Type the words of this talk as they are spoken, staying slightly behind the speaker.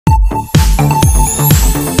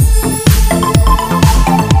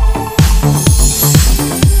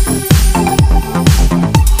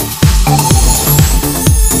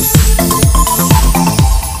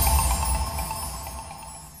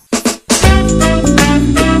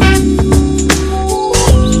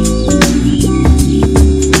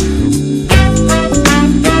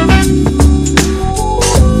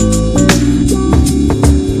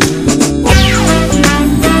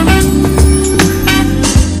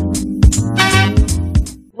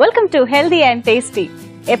To healthy and tasty.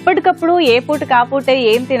 ఎప్పటికప్పుడు ఏ పూట కాపూటే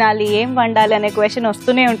ఏం తినాలి, ఏం వండాలి అనే క్వశ్చన్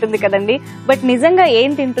వస్తూనే ఉంటుంది కదండి. బట్ నిజంగా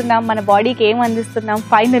ఏం తింటున్నాం, మన బాడీకి ఏం అందిస్తున్నాం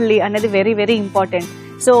ఫైనల్లీ అనేది వెరీ వెరీ ఇంపార్టెంట్.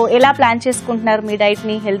 సో ఎలా ప్లాన్ చేసుకుంటున్నారు మీ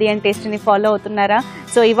డైట్ని, హెల్దీ అండ్ టేస్టీని ఫాలో అవుతున్నారా?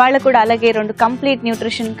 సో ఇవాళ కూడా అలాగే 2 కంప్లీట్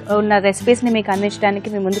న్యూట్రిషన్ ఉన్న రెసిపీస్ని మీకు అందించడానికి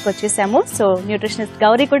మేము ముందుకు వచ్చేసాము. సో న్యూట్రిషనిస్ట్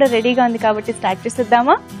గౌరీ కూడా రెడీగా ఉంది కాబట్టి స్టార్ట్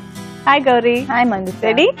చేసేద్దామా? హాయ్ గౌరీ. హాయ్ మంది.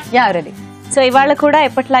 రెడీ? Yeah ready. సో ఇవాళ కూడా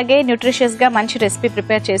ఎప్పటిలాగే న్యూట్రిషియస్ గా మంచి రెసిపీ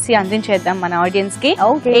ప్రిపేర్ చేసి అందించేద్దాం మన ఆడియన్స్ కి.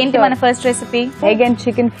 ఏంటి మన first recipe? Egg and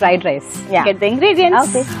chicken fried rice. Get the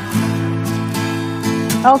ingredients.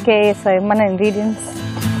 Okay so మన ఇంగ్రీడియెంట్స్.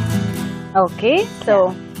 ఓకే సో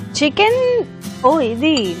చికెన్,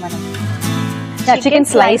 ఇది మనం చికెన్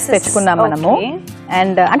స్లైస్ తెచ్చుకున్నాం మనము.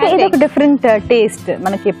 అండ్ అంటే ఇది ఒక డిఫరెంట్ టేస్ట్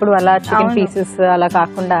మనకి. ఎప్పుడు అలా చికెన్ పీసెస్ అలా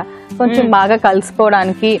కాకుండా కొంచెం బాగా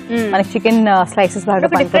కలిసిపోవడానికి మనకి చికెన్ స్లైసెస్ బాగా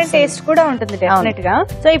డిఫరెంట్ టేస్ట్ కూడా ఉంటుంది డెఫినెట్ గా.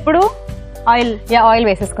 సో ఇప్పుడు ఆయిల్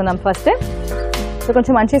వేసేసుకుందాం ఫస్ట్. సో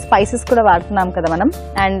కొంచెం మంచి స్పైసెస్ కూడా వాడుతున్నాం కదా మనం,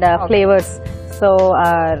 and flavours. So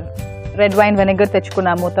red wine vinegar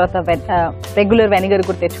తెచ్చుకున్నాము, తర్వాత రెగ్యులర్ వెనిగర్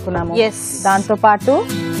కూడా తెచ్చుకున్నాము. దాంతో పాటు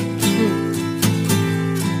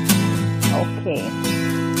ఓకే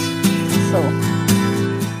సో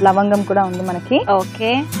లవంగం కూడా ఉంది మనకి.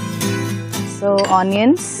 ఓకే సో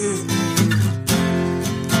ఆనియన్స్,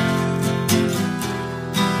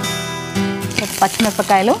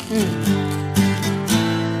 పచ్చిమిరపకాయలు,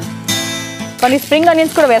 కొన్ని స్ప్రింగ్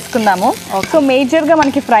ఆనియన్స్ కూడా వేసుకుందాము. సో మేజర్ గా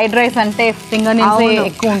మనకి ఫ్రైడ్ రైస్ అంటే స్ప్రింగ్ ఆనియన్స్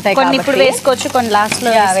ఎక్కువ ఉంటాయి. కొన్ని ఇప్పుడు వేసుకోవచ్చు, కొన్ని లాస్ట్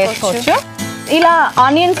లో వేసుకోవచ్చు. ఇలా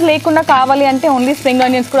ఆనియన్స్ లేకుండా కావాలి అంటే ఓన్లీ స్ప్రింగ్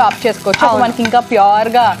ఆనియన్స్ కూడా ఆఫ్ చేసుకోవచ్చు. మనకి ఇంకా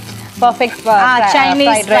ప్యూర్ గా పర్ఫెక్ట్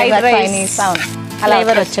చైనీస్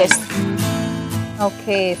ఫ్లేవర్ వచ్చేస్తుంది.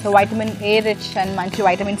 Okay so vitamin A rich and మంచి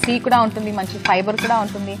వైటమిన్ సి కూడా ఉంటుంది, మంచి ఫైబర్ కూడా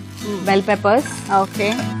ఉంటుంది. Bell peppers. ఓకే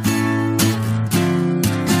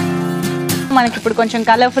మనకి ఇప్పుడు కొంచెం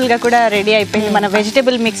కలర్ఫుల్ గా కూడా రెడీ అయిపోయింది మన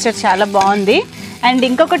వెజిటబుల్ మిక్స్చర్. చాలా బాగుంది. అండ్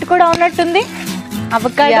ఇంకొకటి కూడా ఉన్నట్టుంది,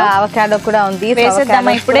 అవకాడో కూడా ఉంది.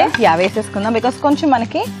 వేసేద్దామా ఇప్పుడే? వేసేసుకుందాం, బికాస్ కొంచెం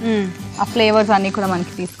మనకి ఆ ఫ్లేవర్స్ అన్ని కూడా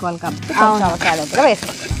మనకి తీసుకోవాలి కాబట్టి అవకాడో కూడా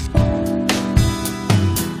వేసేస్తాం.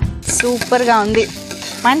 సూపర్ గా ఉంది,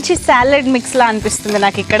 మంచి సాలెడ్ మిక్స్ లా అనిపిస్తుంది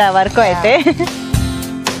నాకు ఇక్కడ వరకు అయితే.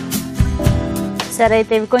 సరే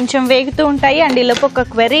అయితే ఇవి కొంచెం వేగుతూ ఉంటాయి. అండ్ ఈలోపు ఒక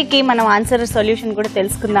క్వెరీకి మనం ఆన్సర్ సొల్యూషన్ కూడా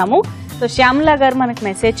తెలుసుకుందాము. సో శ్యామలా గారు మనకు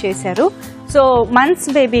మెసేజ్ చేశారు. సో మంత్స్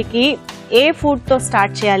బేబీకి ఏ ఫుడ్ తో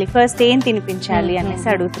స్టార్ట్ చేయాలి, ఫస్ట్ ఏం తినిపించాలి అనేసి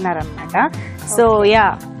అడుగుతున్నారు అనమాట. సో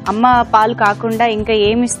అమ్మ పాలు కాకుండా ఇంకా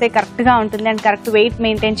ఏమి ఇస్తే కరెక్ట్ గా ఉంటుంది అండ్ కరెక్ట్ వెయిట్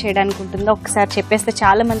మెయింటైన్ చేయడానికి ఉంటుందో ఒకసారి చెప్పేస్తే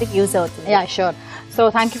చాలా మందికి యూజ్ అవుతుంది. Sure. So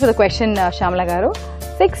thank you for the question Shyamala గారు.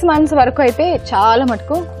 6 months వరకు అయితే చాలా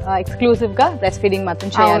మటుకు ఎక్స్క్లూజివ్ గా బ్రెస్ట్ ఫీడింగ్ మాత్రం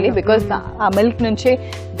చేయాలి. బికాస్ ఆ మిల్క్ నుంచి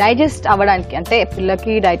డైజెస్ట్ అవ్వడానికి, అంటే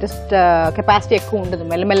పిల్లకి డైజెస్ట్ కెపాసిటీ ఎక్కువ ఉండదు,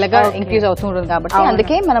 మెల్లమెల్లగా ఇంక్రీజ్ అవుతూ ఉంటుంది. కాబట్టి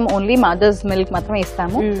అందుకే మనం ఓన్లీ మదర్స్ మిల్క్ మాత్రమే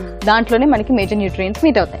ఇస్తాము. దాంట్లోనే మనకి మేజర్ న్యూట్రియంట్స్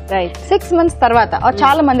మీట్ అవుతాయి. 6 months తర్వాత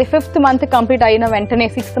చాలా మంది 5th month కంప్లీట్ అయిన వెంటనే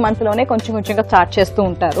 6th month లోనే కొంచెం కొంచెంగా స్టార్ట్ చేస్తూ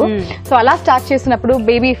ఉంటారు. సో అలా స్టార్ట్ చేసినప్పుడు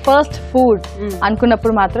బేబీ ఫస్ట్ ఫుడ్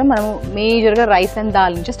అనుకున్నప్పుడు మాత్రం మనం మేజర్ గా రైస్ అండ్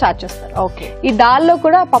దాల్ నుంచి స్టార్ట్ చేస్తారు. ఈ దాల్లో కూడా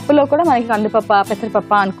పప్పులో కూడా మనకి కందిపప్ప,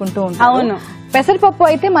 పెసరపప్ప అనుకుంటూ ఉంటారు. అవును, పెసరపప్పు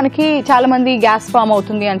అయితే మనకి చాలా మంది గ్యాస్ ఫామ్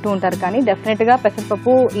అవుతుంది అంటూ ఉంటారు, కానీ డెఫినెట్ గా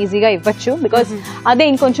పెసరపప్పు ఈజీగా ఇవ్వచ్చు. బికాస్ అదే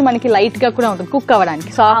ఇంకొంచెం మనకి లైట్ గా కూడా ఉంటుంది కుక్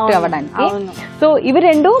అవ్వడానికి, సాఫ్ట్ అవ్వడానికి. సో ఇవి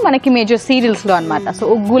రెండు మనకి మేజర్ సీరియల్స్ లో అనమాట. సో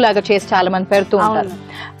ఉగ్గు లాగా చేసి చాలా మంది పెడుతూ ఉంటారు.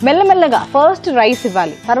 మెల్లమెల్లగా ఫస్ట్ రైస్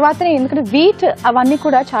ఇవ్వాలి, తర్వాతనే ఎందుకంటే వీట్ అవన్నీ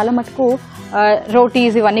కూడా చాలా మటుకు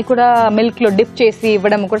రోటీస్ ఇవన్నీ కూడా మిల్క్ లో డిప్ చేసి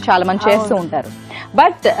ఇవ్వడం కూడా చాలా మంది చేస్తూ ఉంటారు.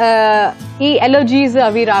 బట్ ఈ ఎలర్జీస్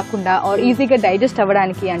అవి రాకుండా ఆర్ ఈజీగా డైజెస్ట్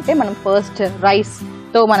అవ్వడానికి అంటే మనం ఫస్ట్ రైస్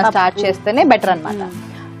తో మనం స్టార్ట్ చేస్తేనే బెటర్ అనమాట.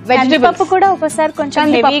 వెజిటబుల్స్ కూడా ఒకసారి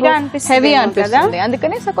కొంచెం హెవీ అనిపిస్తుంది,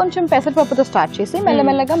 అందుకని సో కొంచెం పెసరపప్పుతో స్టార్ట్ చేసి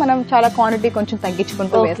మెల్లమెల్లగా మనం చాలా క్వాంటిటీ కొంచెం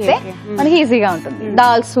తగ్గించుకుంటూ వేస్తే మనకి ఈజీగా ఉంటుంది.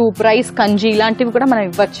 దాల్, సూప్, రైస్, కంజీ ఇలాంటివి కూడా మనం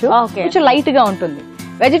ఇవ్వచ్చు, కొంచెం లైట్ గా ఉంటుంది.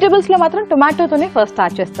 వెజిటబుల్స్ లో మాత్రం టొమాటోతోనే ఫస్ట్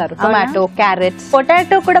స్టార్ట్ చేస్తారు. టొమాటో, క్యారెట్స్,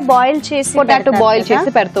 పొటాటో కూడా బాయిల్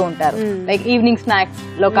చేసి పెడుతూ ఉంటారు. లైక్ ఈవినింగ్ స్నాక్స్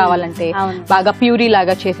లో కావాలంటే బాగా ప్యూరీ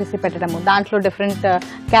లాగా చేసేసి పెట్టడము, దాంట్లో డిఫరెంట్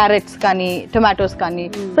క్యారెట్స్ కానీ టొమాటోస్ కానీ.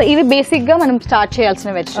 సో ఇవి బేసిక్ గా మనం స్టార్ట్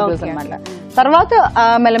చేయాల్సిన వెజిటబుల్స్ అన్నమాట. తర్వాత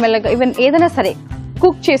మెల్లమెల్లగా ఈవెన్ ఏదైనా సరే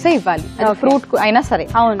కుక్ చేసే ఇవ్వాలి, ఫ్రూట్ అయినా సరే.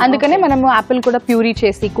 అందుకనే మనము యాపిల్ కూడా ప్యూరీ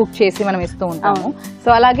చేసి కుక్ చేసి మనం ఇస్తూ ఉంటాము.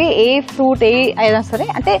 సో అలాగే ఏ ఫ్రూట్ అయినా సరే,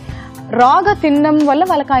 అంటే రాగా తినడం వల్ల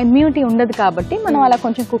వాళ్ళకి ఆ ఇమ్యూనిటీ ఉండదు కాబట్టి మనం అలా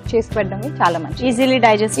కొంచెం కుక్ చేసి పెట్టడం చాలా మంచి, ఈజీలీ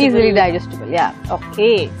డైజెస్టిబుల్. ఓకే,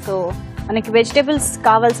 సో మనకి వెజిటేబుల్స్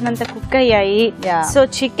కావాల్సినంత కుక్ అయ్యాయి. సో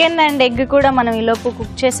చికెన్ అండ్ ఎగ్ కూడా మనం ఈ లోపు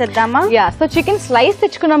కుక్ చేసేద్దామా? సో చికెన్ స్లైస్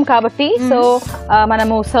తెచ్చుకున్నాం కాబట్టి సో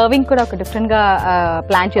మనము సర్వింగ్ కూడా ఒక డిఫరెంట్ గా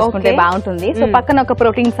ప్లాన్ చేసుకుంటే బాగుంటుంది. సో పక్కన ఒక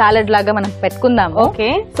ప్రోటీన్ సాలడ్ లాగా మనం పెట్టుకుందాము. ఓకే.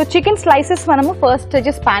 సో చికెన్ స్లైసెస్ మనము ఫస్ట్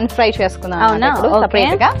జస్ట్ పాన్ ఫ్రై చేసుకుందాం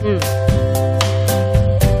సెపరేట్ గా.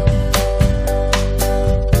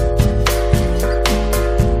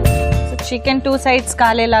 చికెన్ 2 sides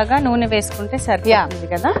కాలేలాగా నూనె వేసుకుంటే సరిపోతుంది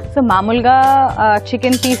కదా. సో మామూలుగా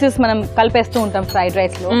చికెన్ పీసెస్ మనం కలిపేస్తూ ఉంటాం ఫ్రైడ్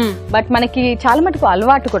రైస్ లో, బట్ మనకి చాలా మటుకు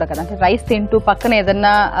అలవాటు కూడా కదా, అంటే రైస్ తింటూ పక్కన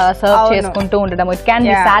ఏదన్నా సర్వ్ చేసుకుంటూ ఉండడం. It can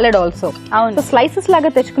be salad also. So slices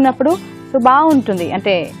లాగా తెచ్చుకున్నప్పుడు సో బాగుంటుంది,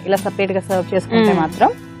 అంటే ఇలా సపరేట్ గా సర్వ్ చేసుకుంటే మాత్రం.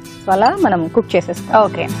 సో అలా మనం కుక్ చేసేస్తాం.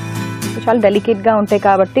 ఓకే. చాలా డెలికేట్ గా ఉంటాయి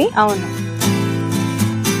కాబట్టి. అవును.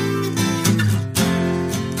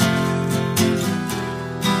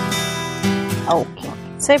 ఓకే.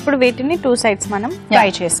 సో ఇప్పుడు వీటిని 2 sides మనం ఫ్రై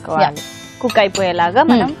చేసుకోవాలి, కుక్ అయిపోయేలాగా.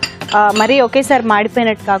 మనం మరీ ఒకేసారి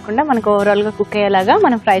మాడిపోయినట్టు కాకుండా మనకు ఓవరాల్ గా కుక్ అయ్యేలాగా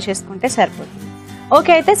మనం ఫ్రై చేసుకుంటే సరిపోతుంది.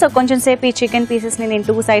 ఓకే. అయితే సో కొంచెం సేపు ఈ చికెన్ పీసెస్ ని నేను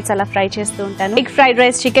 2 sides అలా ఫ్రై చేస్తూ ఉంటాను. Egg fried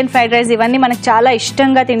rice, chicken fried rice ఇవన్నీ మనకు చాలా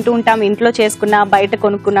ఇష్టంగా తింటూ ఉంటాం, ఇంట్లో చేసుకున్నా బయట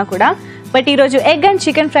కొనుక్కున్నా కూడా. బట్ ఈ రోజు egg and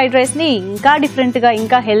chicken fried rice ని ఇంకా డిఫరెంట్ గా,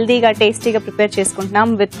 ఇంకా హెల్దీగా, టేస్టీగా ప్రిపేర్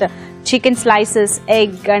చేసుకుంటున్నాం with chicken slices,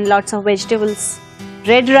 egg and lots of vegetables,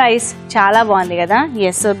 red rice. చాలా బాగుంది కదా.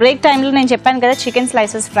 ఎస్. బ్రేక్ టైంలో నేను చెప్పాను కదా చికెన్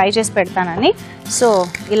స్లైసెస్ ఫ్రై చేసి పెడతానని. సో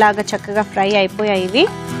ఇలాగ చక్కగా ఫ్రై అయిపోయాయి ఇవి.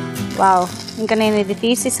 వావ్. ఇంకా నేను ఇది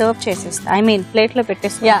తీసి సర్వ్ చేసేస్తా, ఐ మీన్ ప్లేట్లో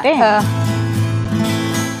పెట్టేస్తుంటే.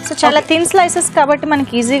 సో చాలా థిన్ స్లైసెస్ కాబట్టి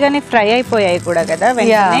మనకి ఈజీగానే ఫ్రై అయిపోయాయి కూడా కదా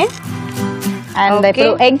వెంటనే. అండ్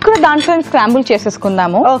ఇప్పుడు ఎగ్ కూడా దాంట్లో స్క్రాంబుల్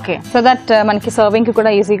చేసేసుకుందాము. ఓకే. సో దట్ మనకి సర్వింగ్ కి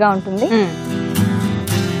కూడా ఈజీగా ఉంటుంది.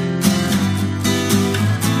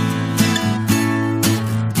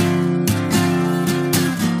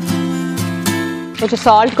 కొంచెం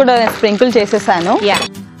సాల్ట్ కూడా స్ప్రింకిల్ చేసేసాను.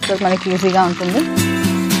 సో మనకి ఈజీగా ఉంటుంది.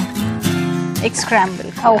 Egg scramble.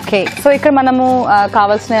 ఓకే. సో ఇక్కడ మనము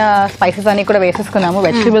కావాల్సిన స్పైసెస్ అన్ని కూడా వేసేసుకున్నాము.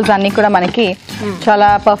 వెజిటబుల్స్ అన్ని కూడా మనకి చాలా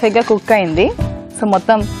పర్ఫెక్ట్ గా కుక్ అయింది. సో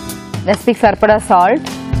మొత్తం రెసిపీకి సరిపడా సాల్ట్,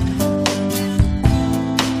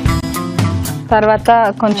 తర్వాత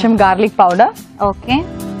కొంచెం గార్లిక్ పౌడర్. ఓకే.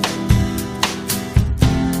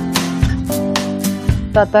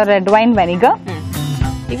 తర్వాత రెడ్ వైన్ వెనిగర్.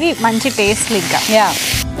 ఇవి మంచి taste లిగ్గా.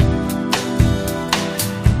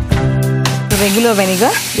 Regular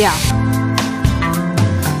vinegar.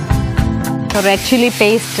 Red chilli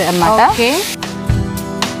paste అన్నమాట. ఓకే.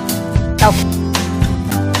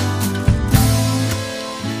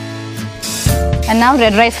 అండ్ నా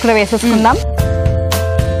రెడ్ రైస్ కూడా వేసేసుకుందాం.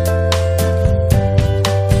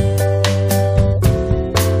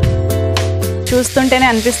 చూస్తుంటేనే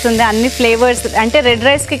అనిపిస్తుంది అన్ని ఫ్లేవర్స్, అంటే రెడ్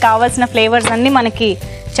రైస్ కి కావాల్సిన ఫ్లేవర్స్ అన్ని మనకి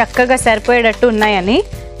చక్కగా సరిపోయేటట్టు ఉన్నాయని.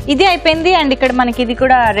 ఇది అయిపోయింది అండ్ ఇక్కడ మనకి ఇది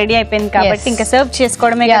కూడా రెడీ అయిపోయింది కాబట్టి ఇంకా సర్వ్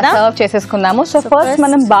చేసుకోవడమే కదా. సర్వ్ చేసేసుకుందాము. సో ఫస్ట్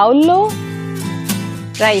మనం బౌల్లో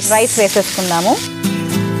రైస్ వేసేసుకుందాము.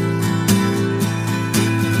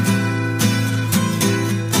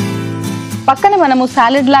 పక్కన మనము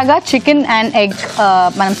సాలెడ్ లాగా చికెన్ అండ్ ఎగ్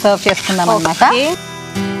మనం సర్వ్ చేసుకుందాం అన్నమాట.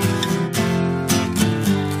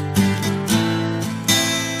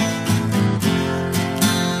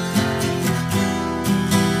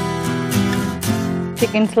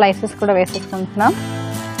 చికెన్ స్లైసెస్ కూడా వేసేసుకుంటున్నాం.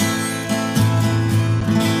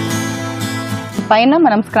 పైన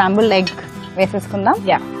మనం స్క్రాంబుల్ ఎగ్ వేసేసుకుందాం.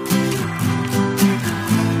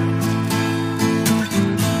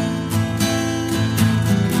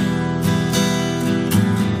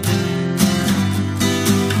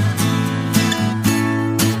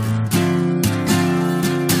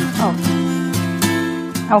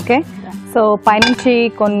 ఓకే. సో పైనుంచి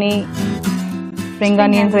కొన్ని స్ప్రింగ్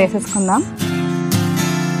ఆనియన్స్ వేసేసుకుందాం.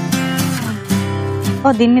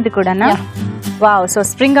 దీని మీద కూడానా? వావ్. సో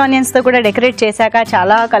స్ప్రింగ్ ఆనియన్స్ తో కూడా డెకరేట్ చేశాక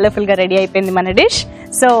చాలా కలర్ఫుల్ గా రెడీ అయిపోయింది మన dish.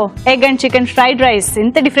 So egg and chicken fried rice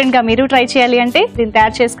ఇంత డిఫరెంట్ గా మీరు ట్రై చేయాలి అంటే దీన్ని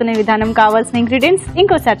తయారు చేసుకునే విధానం, కావాల్సిన ఇంగ్రీడియంట్స్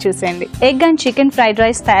ఇంకోసారి చూసేయండి. Egg and chicken fried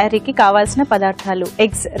rice తయారీకి కావాల్సిన పదార్థాలు: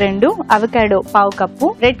 eggs 2, avocado 1/2 cup,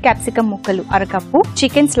 red capsicum ముక్కలు 1/2 కప్పు,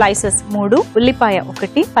 చికెన్ స్లైసెస్ 3, ఉల్లిపాయ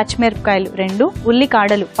 1, పచ్చిమిరపకాయలు 2, ఉల్లి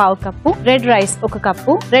కాడలు 1/2 cup, red rice 1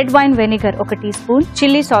 cup, red wine vinegar 1 tea spoon,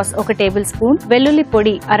 chilli sauce 1 table spoon, వెల్లుల్లి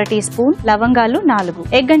పొడి 1/2 టీ స్పూన్, లవంగాలు 4.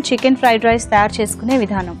 Egg and chicken fried rice తయారు చేసుకునే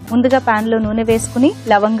విధానం: ముందుగా పాన్ లో నూనె వేసుకుని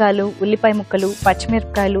లవంగాలు, ఉల్లిపాయ ముక్కలు,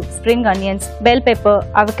 పచ్చిమిరపకాయలు, spring onions, bell pepper,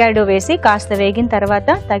 avocado వేసి కాస్త వేగిన తర్వాత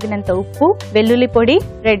తగినంత ఉప్పు, వెల్లుల్లి పొడి,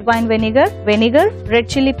 red wine vinegar, red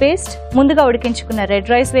chilli paste, ముందుగా ఉడికించుకున్న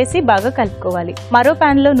రెడ్ రైస్ వేసి బాగా కలుపుకోవాలి. మరో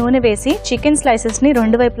పాన్ లో నూనె వేసి చికెన్ స్లైసెస్ ని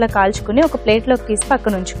రెండు వైపులా కాల్చుకుని ఒక ప్లేట్ లోకి తీసి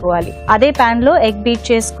పక్కన ఉంచుకోవాలి. అదే పాన్ లో ఎగ్ బీట్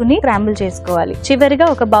చేసుకుని స్క్రాంబుల్ చేసుకోవాలి. చివరిగా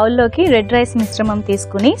ఒక బౌల్ లోకి రెడ్ రైస్ మిశ్రమం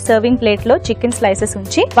తీసుకుని సర్వింగ్ ప్లేట్ లో చికెన్ స్లైసెస్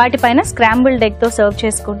ఉంచి వాటిపైన స్క్రాంబుల్డ్ ఎగ్ తో సర్వ్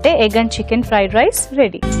చేసుకుంటే egg and chicken fried rice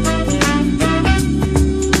ready.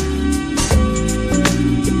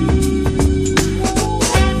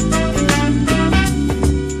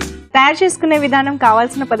 తయారు చేసుకునే విధానం,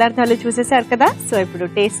 కావాల్సిన పదార్థాలు చూసేశారు కదా. సో ఇప్పుడు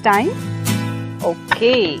టేస్ట్ టైం.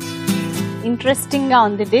 ఓకే, ఇంట్రెస్టింగ్ గా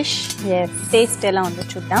ఉంది డిష్. టేస్ట్ ఎలా ఉందో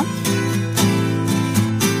చూద్దాం.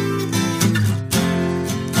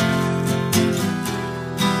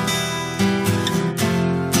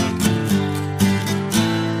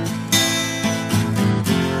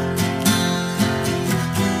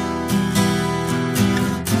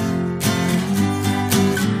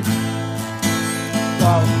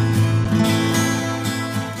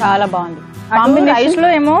 చాలా బాగుంది. రైస్ లో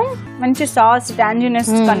ఏమో మంచి సాస్ టాంజినెస్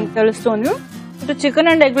తెలుస్తుంది. ఇటు చికెన్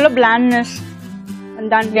అండ్ ఎగ్ లో బ్లాండ్నెస్,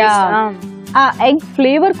 దాంట్లో ఆ ఎగ్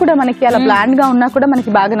ఫ్లేవర్ కూడా మనకి అలా బ్లాండ్ గా ఉన్నా కూడా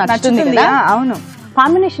మనకి బాగా నచ్చుతుంది కదా. అవును,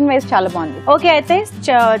 కాంబినేషన్ వైజ్ చాలా బాగుంది. ఓకే, అయితే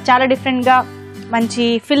చాలా డిఫరెంట్ గా మంచి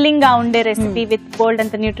ఫిల్లింగ్ గా ఉండే రెసిపీ విత్ బోల్డ్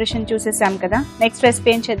అంత న్యూట్రిషన్ చూసేసాం కదా. నెక్స్ట్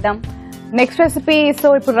రెసిపీ ఏం చేద్దాం? నెక్స్ట్ రెసిపీ, సో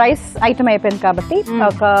ఇప్పుడు రైస్ ఐటమ్ అయిపోయింది కాబట్టి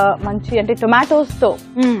ఒక మంచి అంటే టొమాటోస్ తో,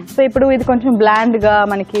 సో ఇప్పుడు ఇది కొంచెం బ్లాండ్ గా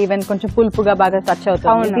మనకి ఈవెన్ కొంచెం పులుపుగా బాగా టచ్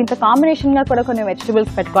అవుతుంది. దీంతో కాంబినేషన్ గా కూడా కొన్ని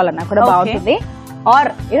వెజిటబుల్స్ పెట్టుకోవాలన్నా కూడా బాగుంటుంది. ఆర్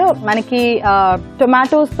యూనో మనకి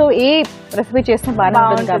టొమాటోస్ తో ఏ రెసిపీ చేస్తే బాగా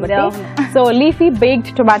ఉంటుంది కాబట్టి సో లీఫీ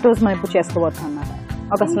బేక్డ్ టొమాటోస్ మనం ఇప్పుడు చేసుకోబోతున్నాం అన్నమాట.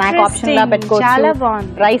 ఒక స్నాక్ ఆప్షన్ లా పెట్టుకోవచ్చు. చాలా బాగుంది.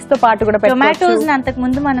 రైస్ తో పాటు కూడా టొమాటోస్ అంతకు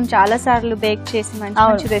ముందు మనం చాలా సార్లు బేక్ చేసి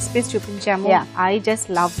మంచి రెసిపీస్ చూపించాము. ఐ జస్ట్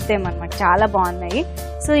లవ్ దెమ్ అన్నమాట, చాలా బాగున్నాయి.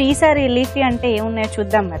 సో ఈసారి లీఫీ అంటే ఏమున్నాయో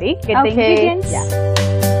చూద్దాం మరి.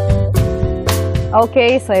 ఓకే,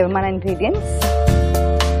 సో మన ఇంగ్రీడియంట్స్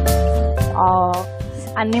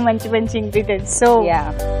అన్ని మంచి మంచి ఇంగ్రీడియంట్స్. సో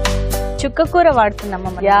చుక్కకూర వాడుతున్నాం.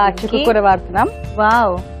 చుక్కకూర వాడుతున్నాం.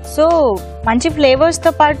 వావ్, సో మంచి ఫ్లేవర్స్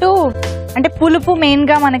తో పాటు అంటే పులుపు మెయిన్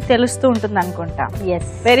గా మనకు తెలుస్తూ ఉంటుంది అనుకుంటా.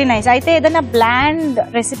 Very nice. అయితే ఏదైనా బ్లాండ్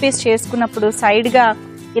రెసిపీస్ చేసుకున్నప్పుడు సైడ్ గా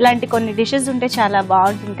ఇలాంటి కొన్ని డిషెస్ ఉంటే చాలా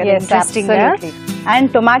బాగుంటుంది కదా, ఇంట్రెస్టింగ్ గా. అండ్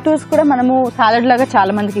టొమాటోస్ కూడా మనము సాలడ్ లాగా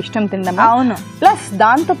చాలా మందికి ఇష్టం తిందాం. అవును, ప్లస్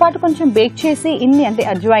దాంతో పాటు కొంచెం బేక్ చేసి ఇన్ని అంటే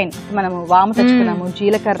అజ్వైన్ మనము వాము తెచ్చుకున్నాము,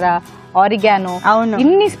 జీలకర్ర, ఆరిగానో, అవును,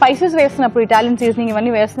 ఇన్ని స్పైసెస్ వేసినప్పుడు, ఇటాలియన్ సీజనింగ్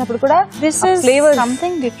ఇవన్నీ వేసినప్పుడు కూడా this is flavour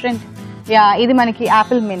something different. ఇది మనకి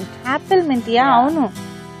యాపిల్ మింట్. అవును,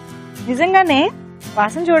 నిజంగానే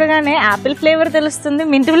వాసన చూడగానే యాపిల్ ఫ్లేవర్ తెలుస్తుంది,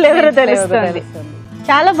 మింట్ ఫ్లేవర్ తెలుస్తుంది.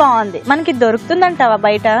 చాలా బాగుంది. మనకి దొరుకుతుందంటావా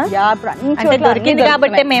బయట? అంటే దొరికింది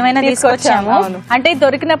కాబట్టి మేమైనా తీసుకొచ్చాము. అంటే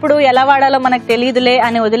దొరికినప్పుడు ఎలా వాడాలో మనకు తెలియదులే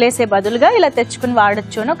అని వదిలేసే బదులుగా ఇలా తెచ్చుకుని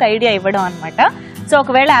వాడచ్చు అని ఒక ఐడియా ఇవ్వడం అనమాట. సో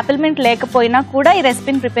ఒకవేళ యాపిల్ మింట్ లేకపోయినా కూడా ఈ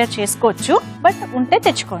రెసిపీని ప్రిపేర్ చేసుకోవచ్చు, బట్ ఉంటే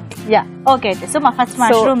తెచ్చుకోండి. ఓకే, అయితే సో మా first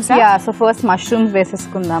mushrooms. So first mushrooms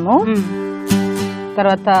వేసేసుకుందాము.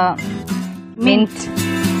 తర్వాత మింట్,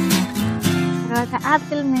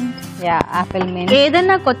 యాపిల్ మింట్.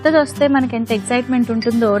 ఏదైనా కొత్తది వస్తే మనకి ఎంత ఎక్సైట్మెంట్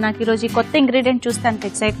ఉంటుందో, నాకు ఈ రోజు ఈ కొత్త ఇంగ్రీడియంట్ చూస్తే అంత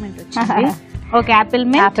ఎక్సైట్మెంట్ వచ్చింది. ఓకే,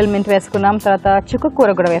 యాపిల్ మింట్ వేసుకున్నాం. తర్వాత చుక్కకూర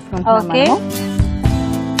కూడా వేసుకుంటాం.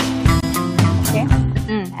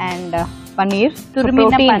 అండ్ పన్నీర్,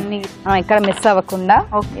 తురిమిన పన్నీర్ ఇక్కడ మిస్ అవ్వకుండా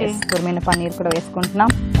తురిమిన పన్నీర్ కూడా వేసుకుంటున్నాం.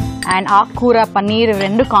 అండ్ ఆకుకూర, పన్నీర్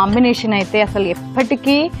రెండు కాంబినేషన్ అయితే అసలు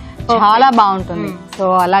ఎప్పటికీ చాలా బాగుంటుంది. సో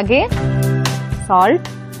అలాగే సాల్ట్,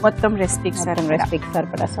 మొత్తం రెసిపీకి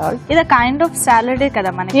సరిపడా సాల్ట్. ఇది కైండ్ ఆఫ్ సాలడే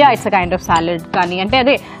కదా మనకి? It's kind of salad. కానీ అంటే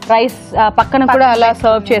అదే రైస్ పక్కన కూడా అలా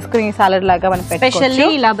సర్వ్ చేసుకుని సాలడ్ లాగా మనం స్పెషల్లీ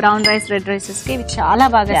ఇలా బ్రౌన్ రైస్, రెడ్ రైసెస్ కి ఇవి చాలా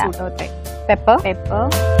బాగా సూట్ అవుతాయి. పెప్పర్,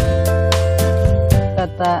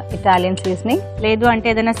 తర్వాత ఇటాలియన్ సీజనింగ్. లేదు అంటే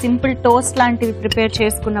ఏదైనా సింపుల్ టోస్ట్ లాంటివి ప్రిపేర్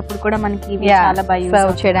చేసుకున్నప్పుడు కూడా మనకి చాలా బాగా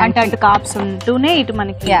సర్వ్ చేయడానికి. అంటే అటు కార్బ్స్ ఉంటూనే ఇటు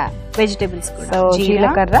మనకి వెజిటబుల్స్ కూడా.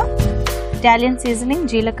 జీలకర్ర, ఇటాలియన్ సీజనింగ్,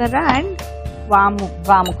 జీలకర్ర అండ్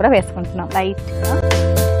వాము కూడా వేసుకుంటున్నాం లైట్ గా,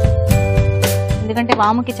 ఎందుకంటే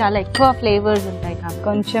వాముకి చాలా ఎక్కువ ఫ్లేవర్స్ ఉంటాయి.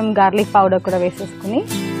 కొంచెం గార్లిక్ పౌడర్ కూడా వేసేసుకుని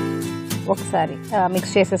ఒకసారి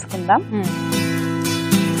మిక్స్ చేసేసుకుందాం.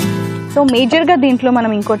 సో మేజర్ గా దీంట్లో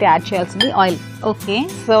మనం ఇంకోటి యాడ్ చేయాల్సింది oil. Okay,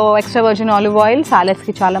 so extra virgin olive oil salads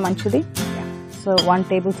కి చాలా మంచిది. సో 1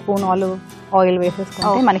 టేబుల్ స్పూన్ ఆయిల్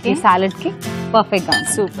వేసేసుకుంటే మనకి సాలెడ్ కి పర్ఫెక్ట్ గా.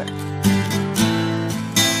 సూపర్.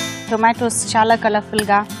 టొమాటోస్ చాలా కలర్ఫుల్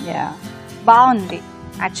గా బాగుంది.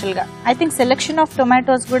 యాక్చువల్ గా I think selection of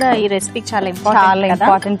tomatoes కూడా ఈ రెసిపీకి చాలా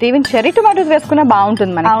ఇంపార్టెంట్. ఈవెన్ చెర్రీ టొమాటోస్ వేసుకున్నా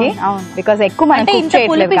బాగుంటుంది మనకి, బికాస్ ఎక్కువ అంటే ఇంత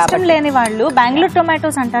పులుపు ఇష్టం లేని వాళ్ళు బెంగళూరు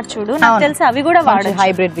టొమాటోస్ అంటారు చూడు, నాకు తెలిసి అవి కూడా వాడచ్చు.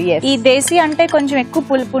 హైబ్రిడ్. ఈ దేశీ అంటే కొంచెం ఎక్కువ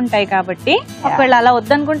పులుపు ఉంటాయి కాబట్టి ఒకవేళ అలా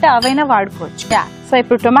వద్దనుకుంటే అవైనా వాడుకోవచ్చు. సో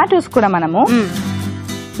ఇప్పుడు టొమాటోస్ కూడా మనము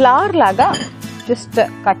ఫ్లవర్ లాగా జస్ట్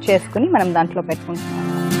కట్ చేసుకుని మనం దాంట్లో పెట్టుకుంటున్నాం.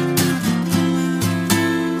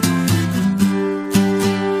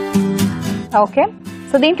 ఓకే,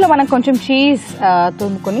 సో దీంట్లో మనం కొంచెం చీజ్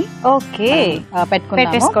తురుముకుని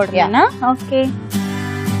పెట్టేసుకోవడమేనా? ఓకే,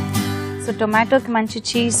 సో టొమాటోకి మంచి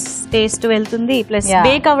చీజ్ టేస్ట్ వెళ్తుంది, ప్లస్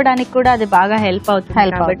బేక్ అవ్వడానికి కూడా అది బాగా హెల్ప్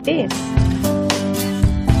అవుతుంది కాబట్టి.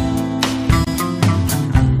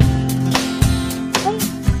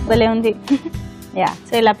 భలే ఉంది.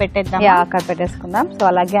 సో ఇలా పెట్టేద్దాం. అక్కడ పెట్టేసుకుందాం. సో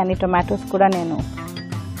అలాగే అన్ని టొమాటోస్ కూడా నేను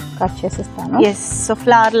కట్ చేసేస్తాను. ఎస్, సో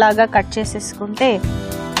ఫ్లవర్ లాగా కట్ చేసేసుకుంటే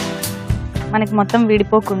మనకి మొత్తం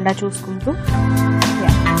విడిపోకుండా చూసుకుంటూ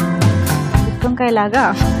గుత్తొంకాయ లాగా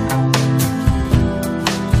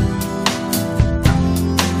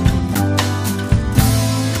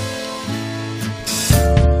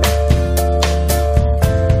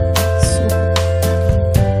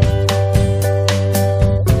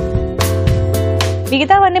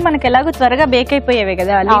మిగతావన్నీ మనకి ఎలాగో త్వరగా బేక్ అయిపోయేవి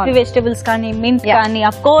కదా, లీఫీ వెజిటబుల్స్ కానీ మింట్ కానీ,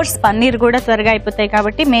 అఫ్ కోర్స్ పన్నీర్ కూడా త్వరగా అయిపోతాయి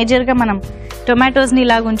కాబట్టి మేజర్ గా మనం టొమాటోస్ ని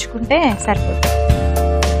ఇలాగ ఉంచుకుంటే సరిపోతుంది.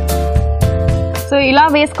 సో ఇలా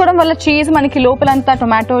వేసుకోవడం వల్ల చీజ్ మనకి లోపలంతా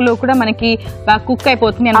టొమాటోలో కూడా మనకి బాగా కుక్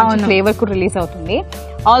అయిపోతుంది, ఫ్లేవర్ కూడా రిలీజ్ అవుతుంది.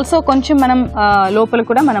 ఆల్సో కొంచెం మనం లోపల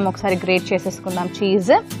కూడా మనం ఒకసారి గ్రేట్ చేసేసుకుందాం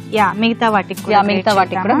చీజ్. మిగతా వాటికి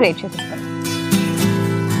కూడా గ్రేట్ చేసేసుకుందాం.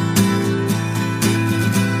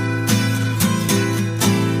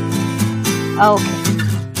 Okay,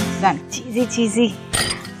 cheesy.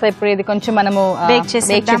 సో ఇప్పుడు ఇది కొంచెం మనము బేక్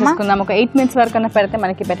చేసుకుందాం. ఒక 8 minutes వరకు అన్న పెడితే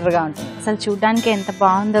మనకి బెటర్ గా ఉంటుంది. అసలు చూడడానికి ఎంత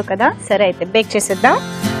బాగుందో కదా. సరే అయితే బేక్ చేసేద్దాం.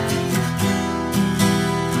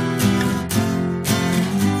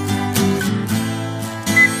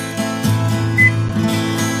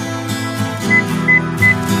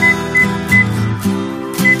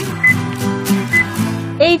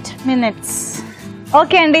 minutes.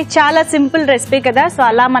 ఓకే అండి, చాలా సింపుల్ రెసిపీ కదా. సో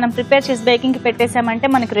అలా మనం ప్రిపేర్ చేసి బేకింగ్ కి పెట్టేసామంటే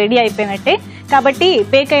మనకు రెడీ అయిపోయినట్టే. కాబట్టి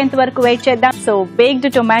బేక్ అయ్యేంత వరకు వెయిట్ చేద్దాం. సో బేక్డ్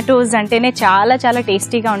టొమాటోస్ అంటేనే చాలా చాలా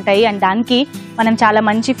టేస్టీగా ఉంటాయి, అండ్ దానికి మనం చాలా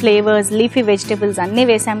మంచి ఫ్లేవర్స్, లీఫీ వెజిటబుల్స్ అన్నీ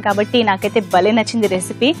వేసాం కాబట్టి నాకైతే భలే నచ్చింది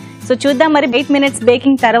రెసిపీ. సో చూద్దాం మరి 8 minutes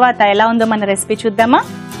బేకింగ్ తర్వాత ఎలా ఉందో మన రెసిపీ చూద్దామా.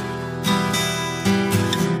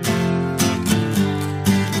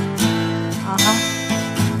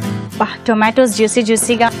 టొమాటోస్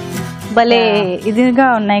జ్యూసీగా భలే ఇదిగా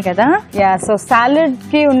ఉన్నాయి కదా. సో సాలడ్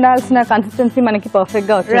కి ఉండాల్సిన కన్సిస్టెన్సీ మనకి పర్ఫెక్ట్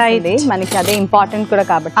గా వచ్చేసింది. మనకి అదే ఇంపార్టెంట్ కూడా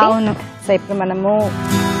కాబట్టి. అవును. సో ఇప్పుడు మనము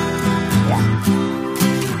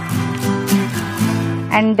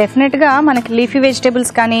అండ్ డెఫినెట్ గా మనకి లీఫీ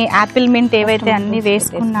వెజిటబుల్స్ కానీ యాపిల్ మింట్ ఏవైతే అన్ని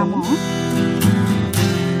వేసుకున్నామో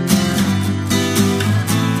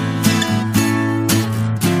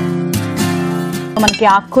మనకి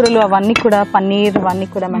ఆకుకూరలు అవన్నీ కూడా, పన్నీర్ అవన్నీ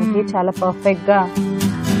కూడా మనకి చాలా పర్ఫెక్ట్ గా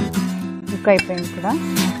కుక్ అయిపోయింది కూడా.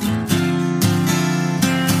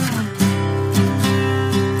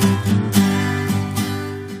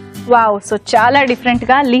 వావ్, సో చాలా డిఫరెంట్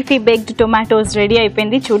గా లీఫీ బేక్డ్ టొమాటోస్ రెడీ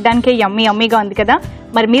అయిపోయింది. చూడ్డానికే యమ్మీగా ఉంది కదా.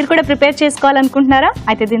 మరి మీరు కూడా ప్రిపేర్ చేసుకోవాలనుకుంటున్నారా?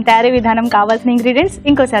 అయితే దీని తయారీ విధానం, కావాల్సిన ఇంగ్రీడియంట్స్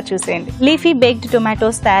ఇంకోసారి చూసేయండి. లీఫీ బేక్డ్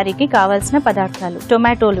టొమాటోస్ తయారీకి కావాల్సిన పదార్థాలు: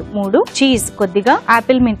 టొమాటోలు 3, చీజ్ కొద్దిగా,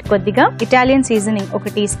 ఆపిల్ మింట్ కొద్దిగా, ఇటాలియన్ సీజనింగ్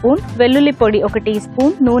 1 టీ స్పూన్, వెల్లుల్లి పొడి 1 టీ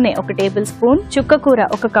స్పూన్, నూనె 1 టేబుల్ స్పూన్, చుక్కకూర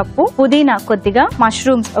 1 కప్పు, పుదీనా కొద్దిగా,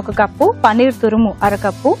 మష్రూమ్స్ 1 కప్పు, పన్నీర్ తురుము 1/2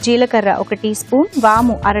 కప్పు, జీలకర్ర 1 టీ స్పూన్,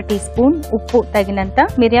 వాము 1/2 టీ స్పూన్, ఉప్పు తగినంత,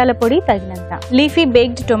 మిరియాల పొడి తగినంత. లీఫీ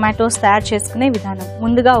బేక్డ్ టొమాటోస్ తయారు చేసుకునే విధానం: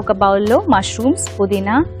 ముందుగా ఒక బౌల్లో మష్రూమ్స్, పుదీనా,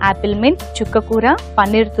 ఆపిల్ మింట్, చుక్కకూర,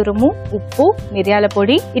 పన్నీర్ తురుము, ఉప్పు, మిరియాల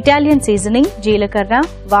పొడి, ఇటాలియన్ సీజనింగ్, జీలకర్ర,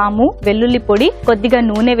 వాము, వెల్లుల్లి పొడి, కొద్దిగా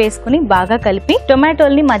నూనె వేసుకుని బాగా కలిపి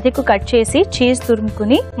టొమాటోల్ని మధ్యకు కట్ చేసి చీజ్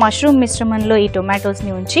తురుముకుని మష్రూమ్ మిశ్రమంలో ఈ టొమాటోస్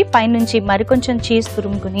ని ఉంచి పైనుంచి మరికొంచెం చీజ్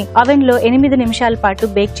తురుముకుని అవెన్ లో 8 నిమిషాల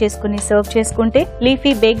పాటు బేక్ చేసుకుని సర్వ్ చేసుకుంటే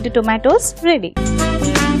లీఫీ బేక్డ్ టొమాటోస్ రెడీ.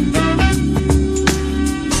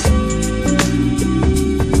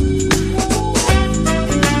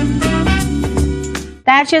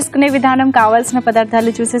 తయారు చేసుకునే విధానం, కావాల్సిన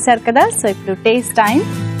పదార్థాలు చూసేశారు కదా. సో ఇప్పుడు టేస్ట్ టైం.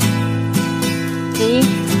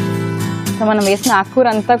 సో మనం వేసిన ఆకుకూర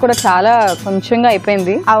అంతా కూడా చాలా కొంచెంగా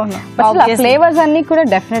అయిపోయింది. అవును, ఫ్లేవర్స్ అన్ని కూడా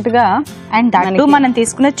డెఫినెట్ గా. అండ్ అటు మనం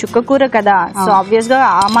తీసుకున్న చుక్కకూర కదా, సో ఆబ్వియస్ గా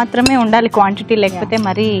ఆ మాత్రమే ఉండాలి క్వాంటిటీ, లేకపోతే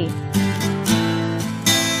మరి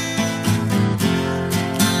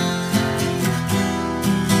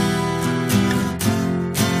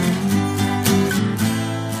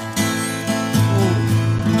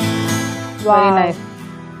వెరీ నైస్.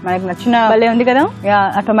 మనకి నచ్చిన భలే ఉంది కదా.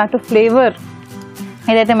 ఆ టొమాటో ఫ్లేవర్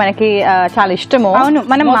ఏదైతే మనకి చాలా ఇష్టమో. అవును,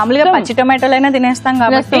 మనం మామూలుగా పచ్చి టొమాటోలైనా తినేస్తాం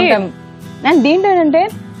కాబట్టి. అండ్ దీంట్లో ఏంటంటే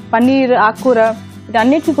పన్నీర్, ఆకుకూర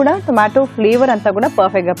వీటన్నిటిని కూడా టొమాటో ఫ్లేవర్ అంతా కూడా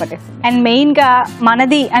పర్ఫెక్ట్ గా పట్టేస్తుంది. అండ్ మెయిన్ గా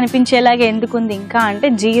మనది అనిపించేలాగా ఎందుకుంది ఇంకా అంటే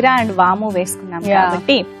జీరా అండ్ వాము వేసుకున్నాం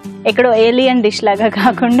కాబట్టి ఎక్కడో ఏలియన్ డిష్ లాగా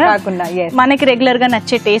కాకుండా మనకి రెగ్యులర్ గా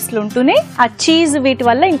నచ్చే టేస్ట్లు ఉంటూనే ఆ చీజ్ వీటి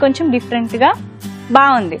వల్ల ఇంకొంచెం డిఫరెంట్ గా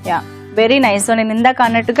బాగుంది. Very nice. సో నేను ఇందాక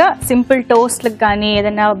అన్నట్టుగా సింపుల్ టోస్ట్లకు కానీ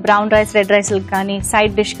ఏదైనా బ్రౌన్ రైస్, రెడ్ రైస్లకు కానీ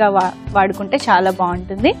సైడ్ డిష్ గా వాడుకుంటే చాలా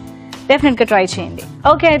బాగుంటుంది. డెఫినెట్ గా ట్రై చేయండి.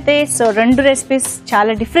 ఓకే, అయితే సో 2 రెసిపీస్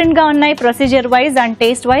చాలా డిఫరెంట్ గా ఉన్నాయి procedure wise and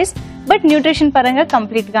taste wise, but nutrition పరంగా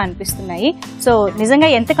కంప్లీట్ గా అనిపిస్తున్నాయి. సో నిజంగా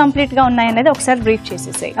ఎంత కంప్లీట్ గా ఉన్నాయి అనేది ఒకసారి brief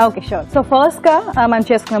చేసేసాయి. Okay, sure. So first గా మనం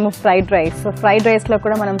చేసుకున్నాము fried rice. So fried rice లో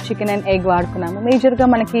కూడా మనం చికెన్ అండ్ ఎగ్ వాడుకున్నాము. మేజర్ గా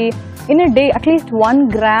మనకి in day at least 1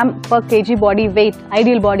 gram per KG body weight,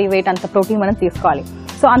 ideal body weight అంత ప్రోటీన్ మనం తీసుకోవాలి.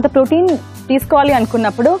 సో అంత ప్రోటీన్ తీసుకోవాలి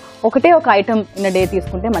అనుకున్నప్పుడు ఒకటే ఒక ఐటమ్ ఇన్ డే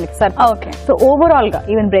తీసుకుంటే మనకి సార్. ఓకే. సో ఓవరాల్ గా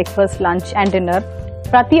even breakfast, lunch and dinner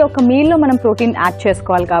ప్రతి ఒక్క మీల్ లో మనం ప్రోటీన్ యాడ్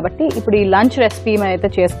చేసుకోవాలి. కాబట్టి ఇప్పుడు ఈ లంచ్ రెసిపీ మనం అయితే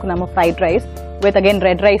చేసుకున్నాము fried rice with again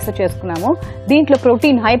red rice చేసుకున్నాము. దీంట్లో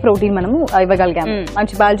ప్రోటీన్, హై ప్రోటీన్ మనము ఇవ్వగలిగాము.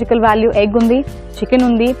 మంచి బయాలజికల్ వాల్యూ ఎగ్ ఉంది, చికెన్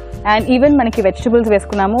ఉంది, అండ్ ఈవెన్ మనకి వెజిటబుల్స్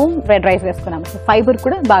వేసుకున్నాము, రెడ్ రైస్ వేసుకున్నాము. సో ఫైబర్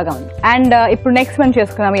కూడా బాగా ఉంది. అండ్ ఇప్పుడు నెక్స్ట్ మనం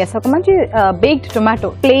చేసుకున్నాము ఒక మంచి బేక్డ్ టొమాటో.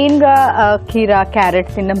 ప్లెయిన్ గా కీరా, క్యారెట్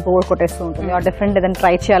తినడం బోర్ కొట్టేస్తూ ఉంటుంది, డిఫరెంట్ ఏదైనా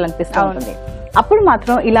ట్రై చేయాలనిపిస్తూ ఉంటుంది. అప్పుడు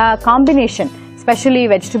మాత్రం ఇలా కాంబినేషన్, స్పెషల్లీ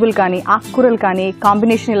వెజిటబుల్ కానీ ఆకుకూరలు కానీ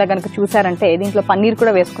కాంబినేషన్ ఇలా కనుక చూసారంటే దీంట్లో పన్నీర్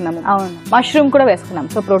కూడా వేసుకున్నాము, మష్రూమ్ కూడా వేసుకున్నాము.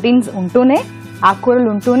 సో ప్రోటీన్స్ ఉంటూనే, ఆకుకూరలు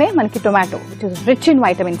ఉంటూనే మనకి tomato which is rich in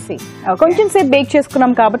vitamin C. కొంచెం సేపు బేక్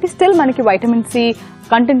చేసుకున్నాం కాబట్టి స్టిల్ మనకి వైటమిన్ సి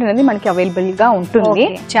కంటెంట్ అనేది మనకి అవైలబుల్ గా ఉంటుంది.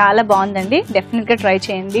 చాలా బాగుందండి, డెఫినెట్ గా ట్రై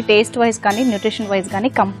చేయండి. టేస్ట్ వైజ్ కానీ న్యూట్రిషన్ వైజ్ కానీ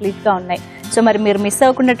కంప్లీట్ గా ఉన్నాయి. సో మరి మీరు మిస్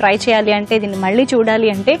అవ్వకుండా ట్రై చేయాలి అంటే, దీన్ని మళ్ళీ చూడాలి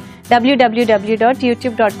అంటే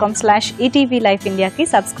www.youtube.com/etvlifeindia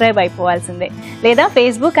సబ్స్క్రైబ్ అయిపోవాల్సిందే, లేదా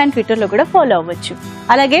ఫేస్బుక్ అండ్ ట్విట్టర్లో కూడా ఫాలో అవ్వచ్చు.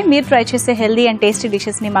 అలాగే మీరు ట్రై చేసే హెల్దీ అండ్ టేస్టీ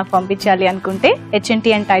డిషెస్ని మాకు పంపించాలి అనుకుంటే HNT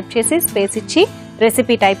అని టైప్ చేసి స్పేస్ ఇచ్చి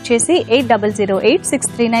రెసిపీ టైప్ చేసి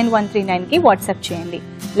 8008639139కి వాట్సాప్ చేయండి,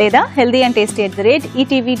 లేదా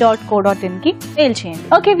healthyandtasty@etv.co.in కి మెయిల్ చేయండి.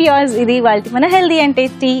 ఓకే వ్యూవర్స్, ఇది వాళ్ళ మన హెల్దీ అండ్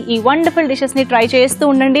టేస్టీ ఈ వండర్ఫుల్ డిషెస్ ని ట్రై చేస్తూ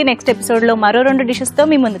ఉండండి. నెక్స్ట్ ఎపిసోడ్ లో మరో 2 డిషెస్ తో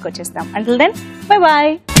మీ ముందుకు వచ్చేస్తాం. Until then, bye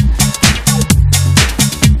bye.